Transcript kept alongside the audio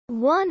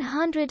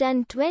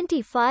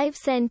125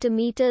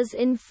 centimeters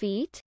in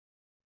feet?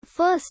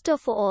 First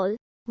of all,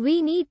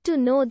 we need to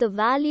know the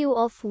value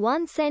of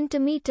 1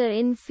 centimeter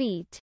in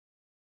feet.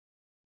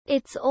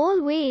 It's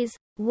always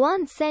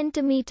 1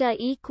 centimeter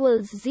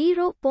equals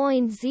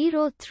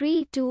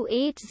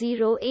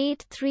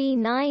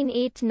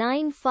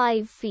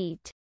 0.03280839895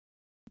 feet.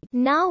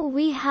 Now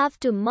we have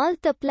to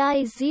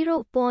multiply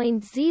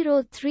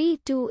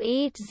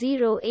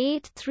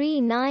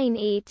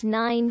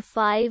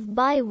 0.03280839895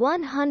 by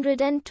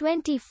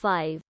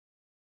 125.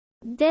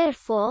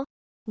 Therefore,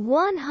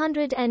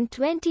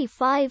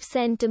 125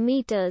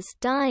 centimeters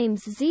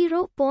times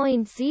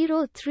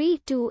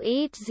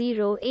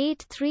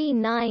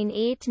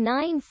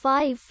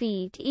 0.03280839895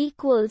 feet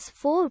equals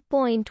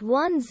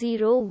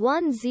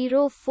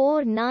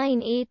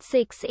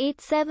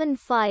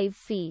 4.1010498685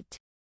 feet.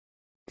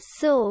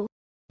 So,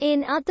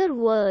 in other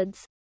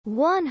words,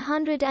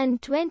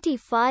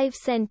 125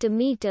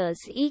 centimeters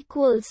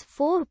equals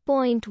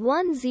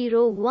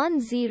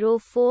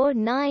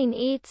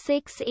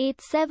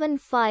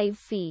 4.1010498685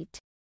 feet.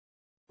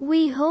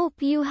 We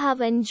hope you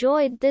have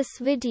enjoyed this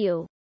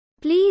video.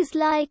 Please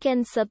like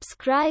and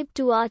subscribe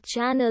to our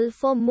channel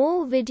for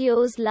more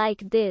videos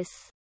like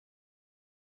this.